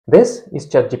This is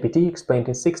ChatGPT explained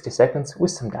in 60 seconds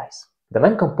with some dice. The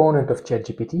main component of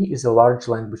ChatGPT is a large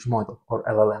language model, or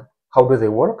LLM. How do they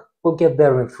work? We'll get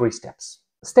there in 3 steps.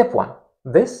 Step 1.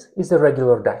 This is a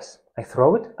regular dice. I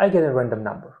throw it, I get a random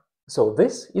number. So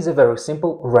this is a very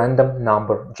simple random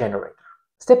number generator.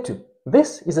 Step 2.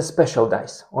 This is a special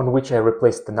dice, on which I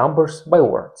replace the numbers by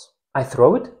words. I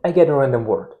throw it, I get a random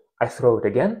word. I throw it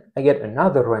again, I get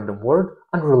another random word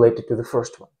unrelated to the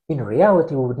first one. In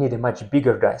reality, we would need a much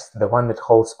bigger dice, the one that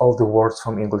holds all the words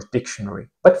from English dictionary.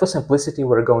 But for simplicity,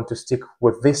 we're going to stick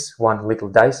with this one little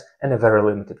dice and a very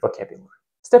limited vocabulary.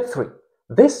 Step 3.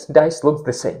 This dice looks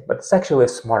the same, but it's actually a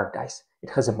smart dice.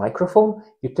 It has a microphone,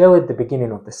 you tell it the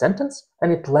beginning of the sentence,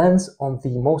 and it lands on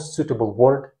the most suitable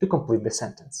word to complete the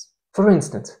sentence. For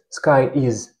instance, sky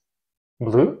is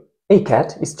blue, a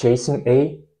cat is chasing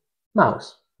a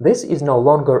mouse. This is no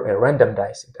longer a random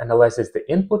dice. It analyzes the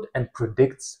input and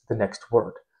predicts the next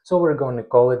word. So we're going to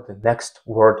call it the next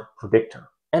word predictor.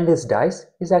 And this dice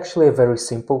is actually a very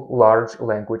simple large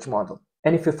language model.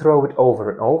 And if you throw it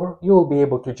over and over, you will be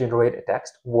able to generate a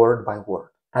text word by word.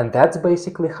 And that's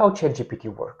basically how ChatGPT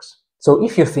works. So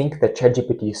if you think that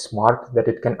ChatGPT is smart, that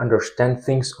it can understand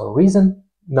things or reason,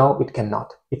 no, it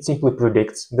cannot. It simply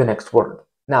predicts the next word.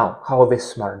 Now, how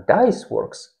this smart dice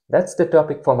works, that's the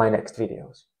topic for my next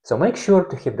videos. So make sure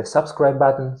to hit the subscribe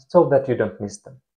button so that you don't miss them.